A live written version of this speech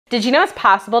Did you know it's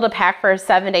possible to pack for a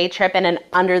 7-day trip in an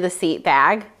under the seat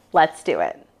bag? Let's do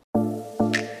it.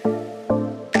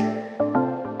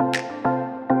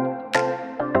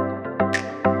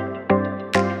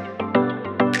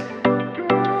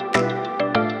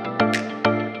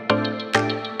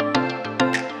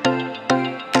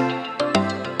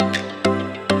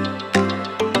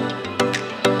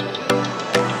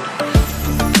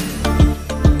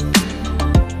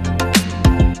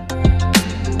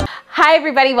 Hi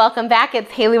everybody, welcome back.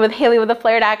 It's Haley with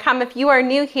HaleyWithAFlair.com. If you are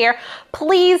new here,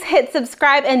 please hit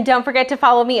subscribe and don't forget to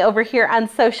follow me over here on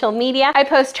social media. I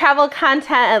post travel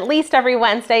content at least every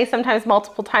Wednesday, sometimes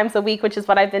multiple times a week, which is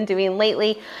what I've been doing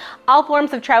lately. All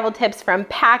forms of travel tips from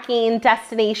packing,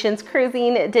 destinations,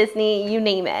 cruising, Disney, you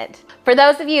name it. For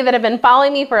those of you that have been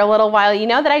following me for a little while, you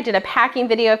know that I did a packing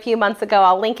video a few months ago.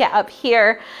 I'll link it up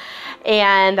here.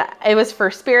 And it was for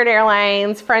Spirit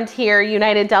Airlines, Frontier,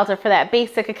 United, Delta. For that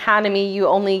basic economy, you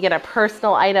only get a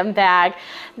personal item bag.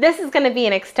 This is going to be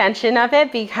an extension of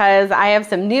it because I have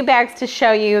some new bags to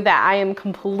show you that I am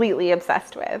completely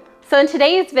obsessed with. So in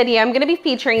today's video, I'm going to be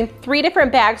featuring 3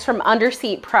 different bags from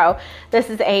Underseat Pro. This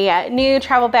is a new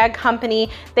travel bag company.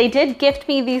 They did gift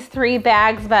me these 3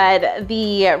 bags, but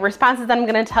the responses that I'm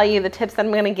going to tell you, the tips that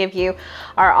I'm going to give you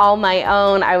are all my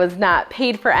own. I was not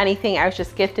paid for anything. I was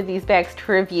just gifted these bags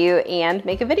to review and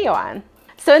make a video on.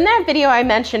 So in that video I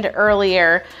mentioned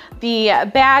earlier, the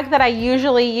bag that I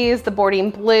usually use, the Boarding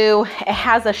Blue, it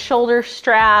has a shoulder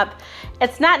strap.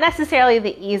 It's not necessarily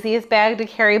the easiest bag to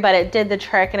carry, but it did the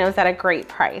trick and it was at a great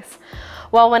price.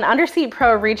 Well, when Underseat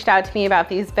Pro reached out to me about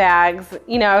these bags,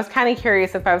 you know, I was kind of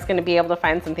curious if I was going to be able to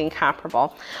find something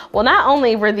comparable. Well, not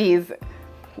only were these,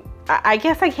 I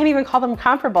guess I can't even call them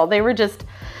comparable, they were just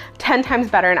 10 times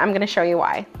better, and I'm going to show you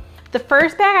why. The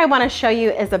first bag I want to show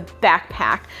you is a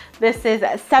backpack. This is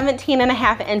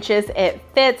 17.5 inches. It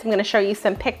fits. I'm going to show you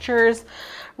some pictures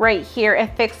right here.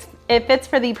 It fits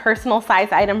for the personal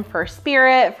size item for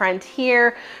Spirit,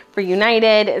 Frontier, for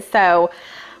United. So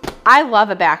I love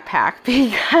a backpack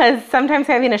because sometimes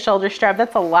having a shoulder strap,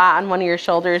 that's a lot on one of your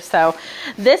shoulders. So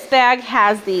this bag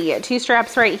has the 2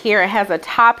 straps right here. It has a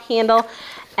top handle.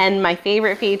 And my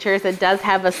favorite feature is it does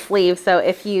have a sleeve, so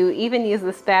if you even use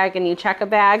this bag and you check a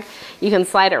bag, you can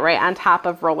slide it right on top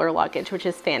of roller luggage, which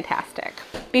is fantastic.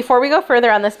 Before we go further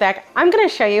on this bag, I'm going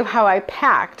to show you how I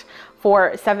packed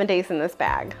for 7 days in this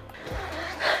bag.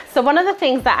 So one of the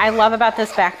things that I love about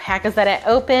this backpack is that it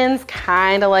opens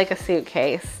kind of like a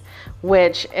suitcase,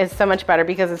 which is so much better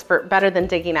because it's better than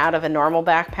digging out of a normal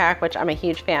backpack, which I'm a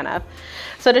huge fan of.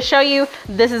 So to show you,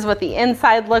 this is what the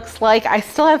inside looks like. I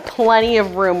still have plenty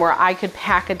of room where I could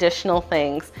pack additional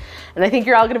things. And I think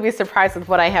you're all gonna be surprised with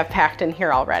what I have packed in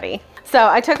here already. So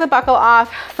I took the buckle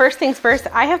off. First things first,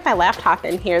 I have my laptop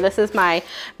in here. This is my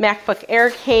MacBook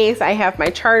Air case. I have my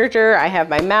charger. I have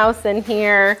my mouse in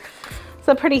here. It's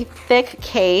a pretty thick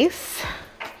case.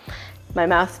 My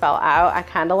mouse fell out, I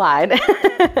kind of lied.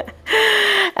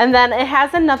 And then it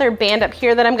has another band up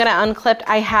here that I'm gonna unclip.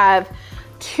 I have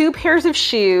 2 pairs of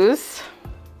shoes.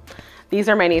 These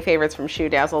are my new favorites from Shoe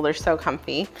Dazzle, they're so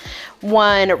comfy.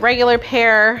 1 regular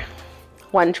pair,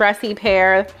 1 dressy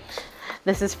pair.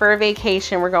 This is for a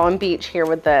vacation, we're going beach here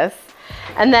with this.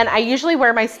 And then I usually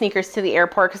wear my sneakers to the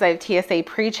airport because I have TSA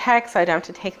pre-check, so I don't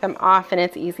have to take them off and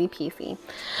it's easy peasy.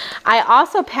 I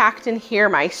also packed in here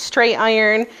my straight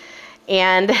iron.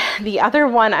 And the other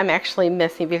one I'm actually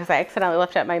missing because I accidentally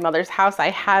left it at my mother's house. I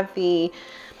have the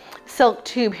silk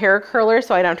tube hair curler,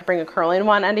 so I don't have to bring a curling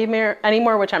one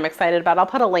anymore, which I'm excited about. I'll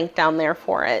put a link down there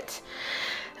for it.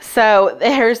 So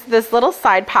there's this little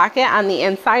side pocket on the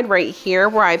inside right here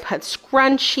where I put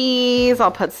scrunchies.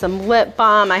 I'll put some lip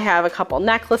balm. I have a couple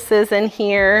necklaces in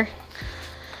here.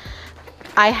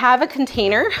 I have a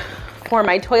container for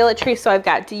my toiletries, so I've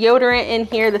got deodorant in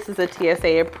here. This is a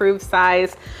TSA approved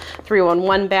size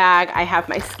 311 bag. I have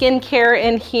my skincare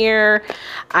in here.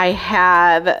 I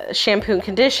have shampoo and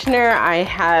conditioner. I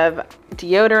have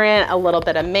deodorant, a little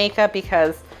bit of makeup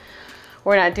because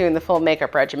we're not doing the full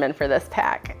makeup regimen for this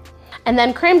pack. And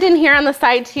then crammed in here on the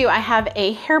side too, I have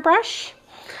a hairbrush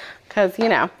because, you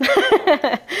know,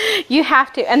 you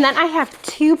have to. And then I have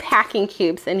 2 packing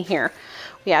cubes in here.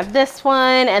 We have this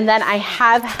one, and then I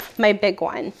have my big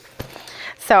one.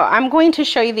 So I'm going to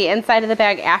show you the inside of the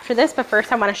bag after this, but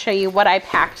first I want to show you what I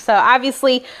packed. So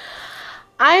obviously,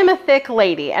 I am a thick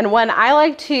lady, and when I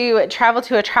like to travel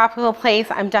to a tropical place,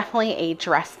 I'm definitely a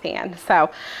dress fan.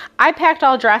 So I packed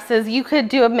all dresses. You could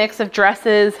do a mix of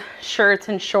dresses, shirts,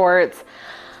 and shorts.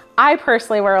 I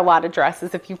personally wear a lot of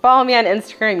dresses. If you follow me on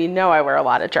Instagram, you know I wear a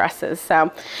lot of dresses.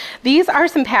 So these are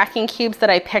some packing cubes that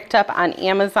I picked up on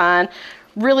Amazon.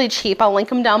 Really cheap. I'll link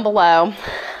them down below.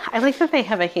 I like that they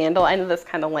have a handle. I know that's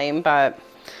kind of lame, but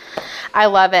I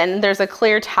love it. And there's a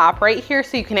clear top right here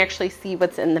so you can actually see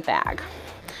what's in the bag.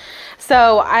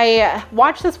 So I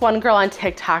watched this one girl on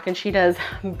TikTok and she does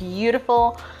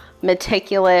beautiful,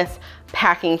 meticulous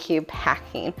packing cube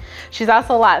packing. She's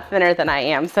also a lot thinner than I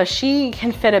am, so she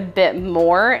can fit a bit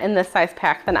more in this size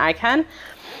pack than I can,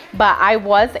 but I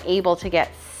was able to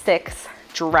get 6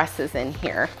 dresses in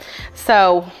here.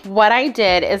 So what I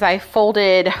did is I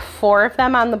folded 4 of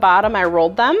them on the bottom, I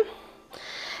rolled them,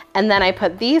 and then I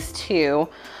put these 2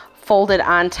 folded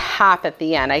on top at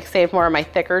the end. I saved more of my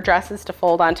thicker dresses to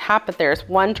fold on top, but there's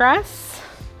 1 dress,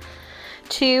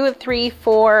 2, 3,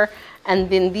 4, and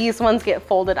then these ones get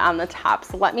folded on the top.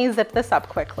 So let me zip this up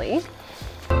quickly.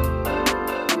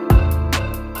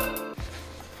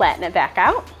 Flatten it back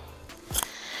out.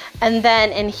 And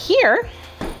then in here,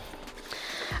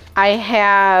 I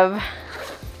have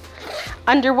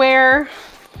underwear,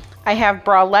 I have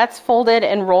bralettes folded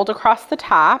and rolled across the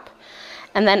top.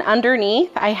 And then underneath,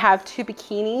 I have 2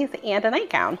 bikinis and a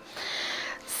nightgown.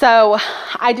 So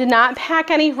I did not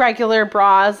pack any regular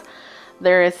bras.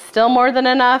 There is still more than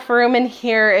enough room in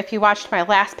here. If you watched my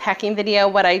last packing video,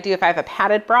 what I do if I have a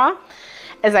padded bra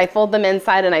is I fold them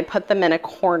inside and I put them in a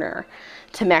corner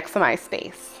to maximize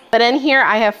space. But in here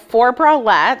I have 4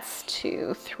 bralettes,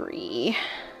 2, 3,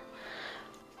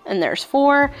 and there's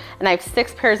 4, and I have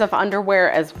 6 pairs of underwear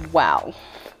as well.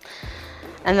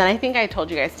 And then I think I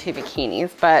told you guys 2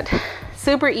 bikinis, but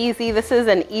super easy. This is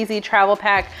an easy travel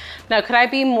pack. Now, could I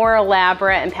be more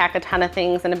elaborate and pack a ton of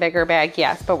things in a bigger bag?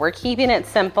 Yes, but we're keeping it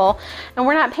simple and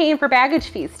we're not paying for baggage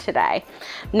fees today.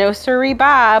 No siree,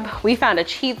 Bob. We found a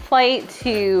cheap flight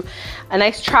to a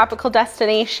nice tropical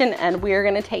destination and we're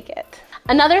gonna take it.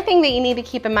 Another thing that you need to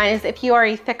keep in mind is if you are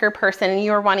a thicker person and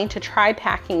you are wanting to try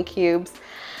packing cubes,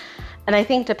 and I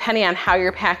think depending on how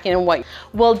you're packing and what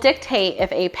will dictate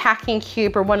if a packing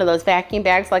cube or one of those vacuum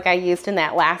bags like I used in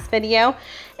that last video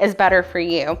is better for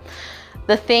you.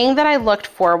 The thing that I looked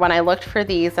for when I looked for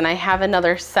these, and I have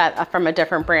another set from a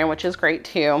different brand, which is great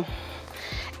too,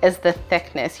 is the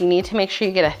thickness. You need to make sure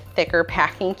you get a thicker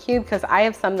packing cube because I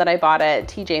have some that I bought at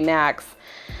TJ Maxx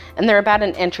and they're about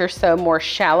 1 inch or so more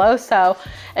shallow. So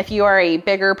if you are a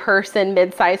bigger person,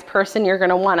 mid-sized person, you're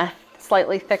gonna want a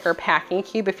slightly thicker packing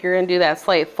cube if you're gonna do that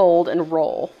slight fold and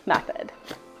roll method.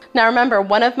 Now remember,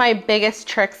 one of my biggest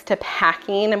tricks to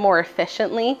packing more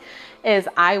efficiently is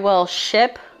I will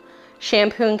ship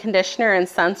shampoo and conditioner and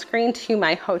sunscreen to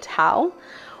my hotel,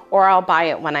 or I'll buy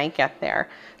it when I get there.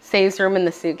 Saves room in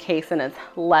the suitcase and it's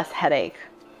less headache.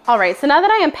 All right, so now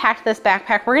that I unpacked this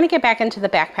backpack, we're gonna get back into the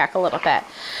backpack a little bit.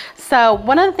 So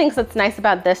one of the things that's nice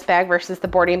about this bag versus the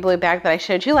boarding blue bag that I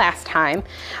showed you last time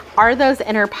are those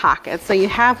inner pockets. So you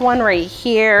have one right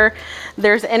here.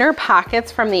 There's inner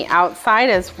pockets from the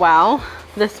outside as well.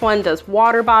 This one does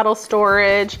water bottle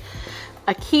storage,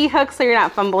 a key hook so you're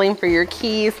not fumbling for your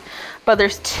keys, but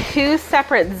there's 2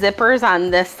 separate zippers on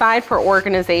this side for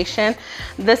organization.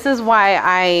 This is why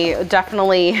I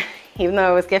definitely, even though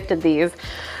I was gifted these,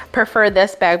 prefer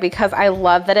this bag because I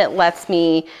love that it lets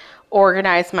me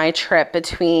organize my trip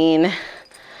between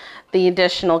the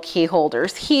additional key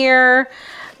holders here,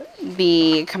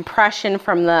 the compression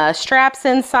from the straps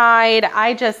inside.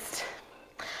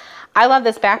 I love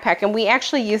this backpack, and we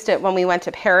actually used it when we went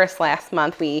to Paris last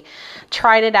month. We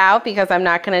tried it out because I'm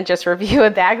not gonna just review a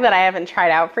bag that I haven't tried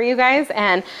out for you guys,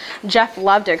 and Jeff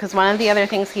loved it because one of the other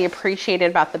things he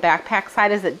appreciated about the backpack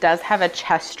side is it does have a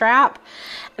chest strap,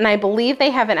 and I believe they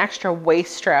have an extra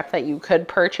waist strap that you could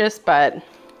purchase, but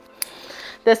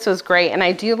this was great. And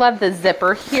I do love the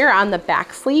zipper here on the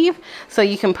back sleeve, so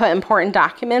you can put important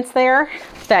documents there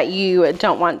that you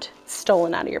don't want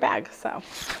stolen out of your bag. So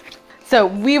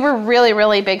we were really,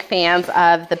 really big fans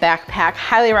of the backpack.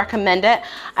 Highly recommend it.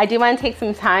 I do want to take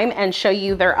some time and show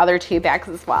you their other 2 bags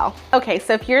as well. Okay,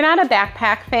 so if you're not a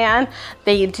backpack fan,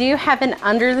 they do have an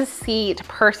under the seat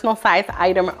personal size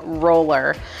item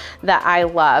roller that I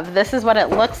love. This is what it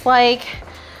looks like.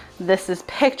 This is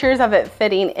pictures of it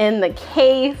fitting in the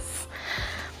case.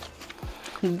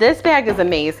 This bag is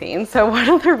amazing. So one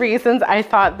of the reasons I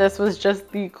thought this was just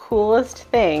the coolest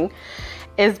thing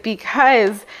is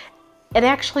because it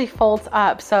actually folds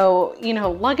up. So, you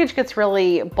know, luggage gets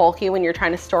really bulky when you're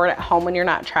trying to store it at home when you're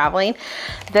not traveling.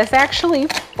 This actually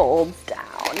folds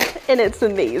down and it's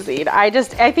amazing. I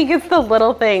think it's the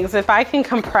little things. If I can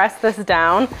compress this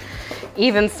down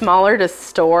even smaller to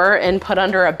store and put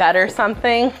under a bed or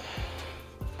something,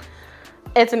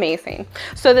 it's amazing.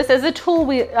 So this is a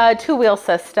two-wheel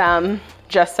system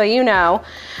just so you know.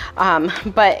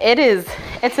 But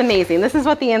it's amazing. This is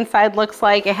what the inside looks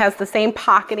like. It has the same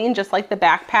pocketing, just like the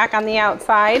backpack on the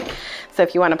outside. So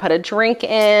if you want to put a drink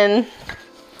in,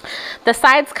 the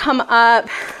sides come up,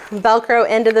 Velcro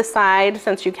into the side,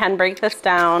 since you can break this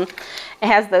down. It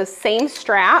has those same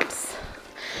straps,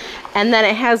 and then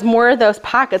it has more of those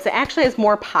pockets. It actually has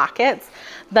more pockets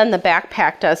than the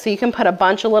backpack does. So you can put a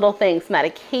bunch of little things,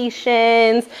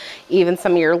 medications, even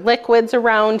some of your liquids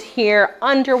around here,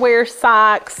 underwear,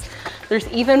 socks. There's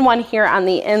even one here on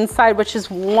the inside, which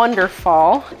is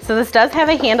wonderful. So this does have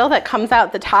a handle that comes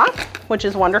out the top, which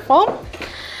is wonderful.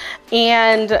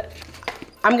 And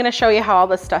I'm gonna show you how all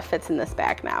this stuff fits in this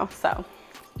bag now. So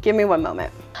give me one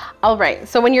moment. All right,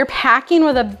 so when you're packing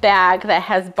with a bag that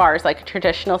has bars, like a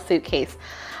traditional suitcase,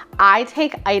 I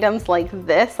take items like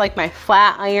this, like my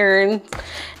flat iron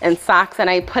and socks, and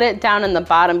I put it down in the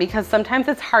bottom because sometimes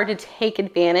it's hard to take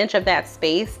advantage of that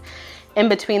space in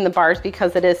between the bars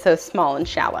because it is so small and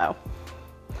shallow.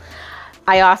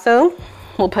 I also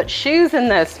will put shoes in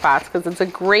those spots because it's a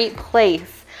great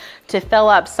place to fill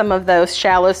up some of those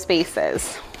shallow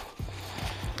spaces.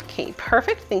 Okay,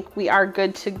 perfect. I think we are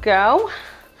good to go.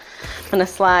 I'm gonna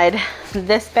slide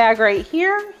this bag right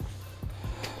here,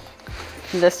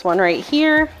 this one right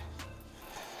here,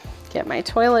 get my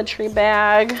toiletry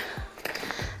bag,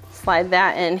 slide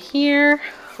that in here.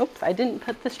 Oops, I didn't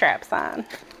put the straps on.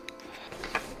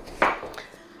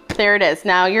 There it is.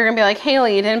 Now you're gonna be like,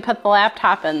 Haley, you didn't put the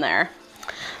laptop in there.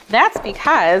 That's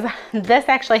because this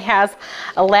actually has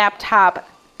a laptop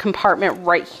compartment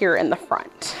right here in the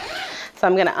front. So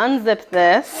I'm gonna unzip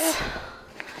this,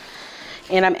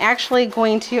 and I'm actually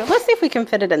going to, let's see if we can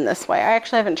fit it in this way. I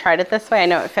actually haven't tried it this way. I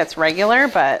know it fits regular,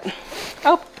 but,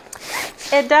 oh,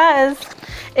 it does.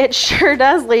 It sure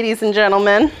does, ladies and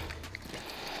gentlemen.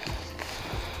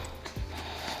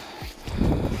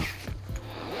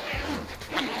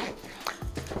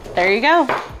 There you go.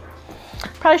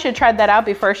 Probably should have tried that out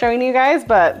before showing you guys,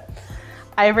 but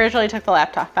I originally took the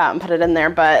laptop out and put it in there,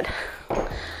 but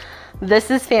this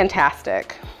is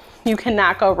fantastic. You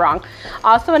cannot go wrong.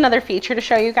 Also, another feature to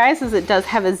show you guys is it does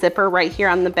have a zipper right here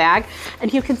on the bag,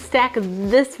 and you can stack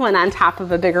this one on top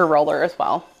of a bigger roller as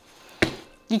well.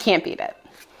 You can't beat it.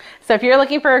 So if you're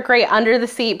looking for a great under the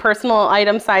seat personal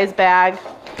item size bag,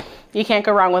 you can't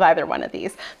go wrong with either one of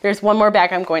these. There's one more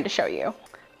bag I'm going to show you.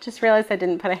 Just realized I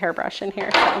didn't put a hairbrush in here.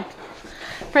 So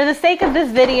for the sake of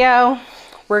this video,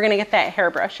 we're gonna get that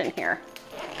hairbrush in here,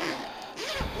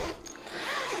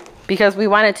 because we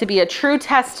want it to be a true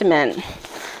testament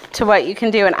to what you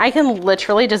can do. And I can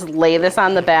literally just lay this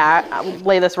on the back,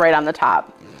 lay this right on the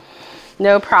top.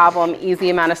 No problem,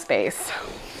 easy amount of space.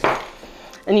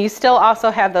 And you still also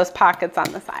have those pockets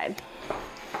on the side.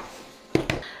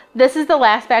 This is the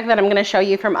last bag that I'm gonna show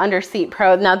you from Under Seat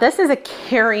Pro. Now this is a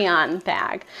carry-on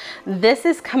bag. This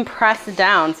is compressed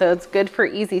down, so it's good for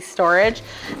easy storage.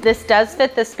 This does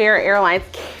fit the Spirit Airlines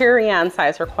carry-on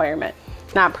size requirement,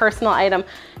 not personal item,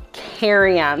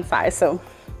 carry-on size, so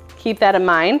keep that in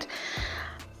mind.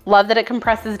 Love that it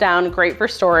compresses down, great for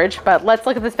storage, but let's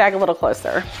look at this bag a little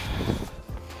closer.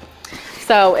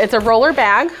 So it's a roller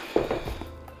bag,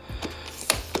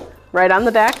 right on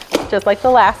the back, just like the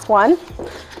last one.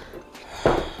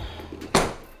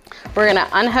 We're gonna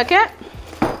unhook it,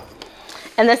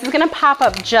 and this is gonna pop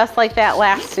up just like that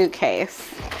last suitcase.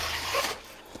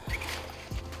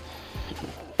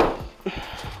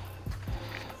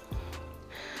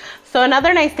 So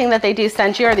another nice thing that they do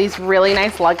send you are these really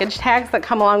nice luggage tags that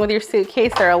come along with your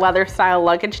suitcase. They're a leather style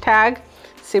luggage tag,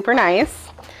 super nice.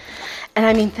 And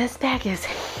I mean, this bag is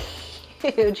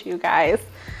huge, you guys.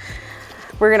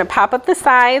 We're gonna pop up the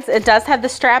sides. It does have the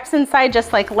straps inside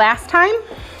just like last time.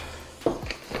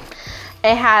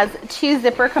 It has 2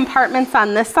 zipper compartments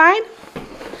on this side,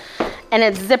 and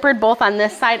it's zippered both on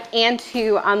this side and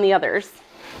 2 on the others.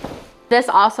 This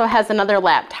also has another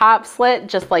laptop slit,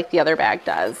 just like the other bag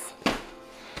does.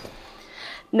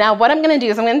 Now what I'm gonna do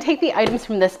is I'm gonna take the items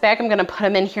from this bag, I'm gonna put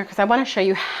them in here because I wanna show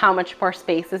you how much more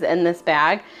space is in this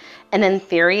bag. And in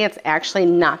theory, it's actually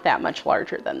not that much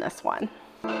larger than this one.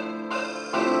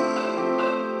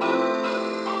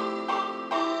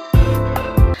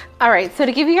 All right, so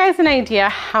to give you guys an idea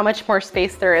how much more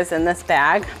space there is in this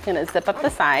bag, I'm gonna zip up the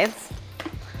sides.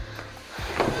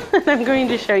 And I'm going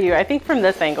to show you, I think from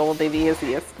this angle will be the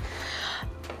easiest.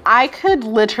 I could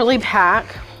literally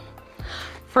pack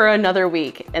for another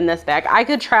week in this bag. I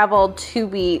could travel 2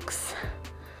 weeks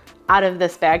out of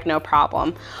this bag, no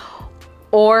problem.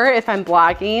 Or if I'm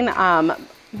blogging,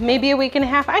 maybe a week and a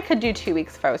half. I could do 2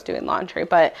 weeks if I was doing laundry,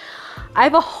 but I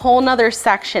have a whole nother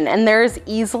section, and there's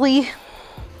easily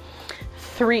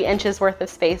 3 inches worth of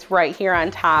space right here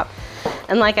on top.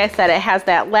 And like I said, it has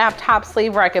that laptop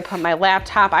sleeve where I could put my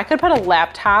laptop. I could put a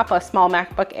laptop, a small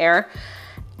MacBook Air,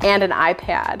 and an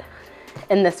iPad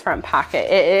in this front pocket.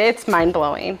 It's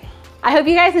mind-blowing. I hope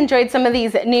you guys enjoyed some of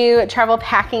these new travel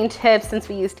packing tips since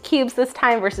we used cubes this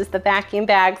time versus the vacuum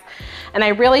bags. And I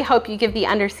really hope you give the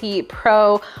Underseat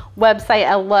Pro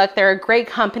website a look. They're a great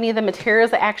company. The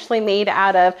materials are actually made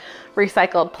out of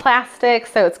recycled plastic,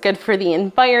 so it's good for the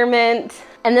environment.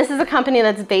 And this is a company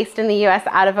that's based in the US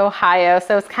out of Ohio,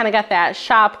 so it's kind of got that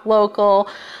shop local,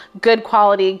 good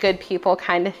quality, good people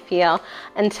kind of feel.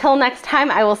 Until next time,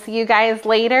 I will see you guys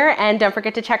later, and don't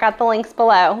forget to check out the links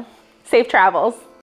below. Safe travels.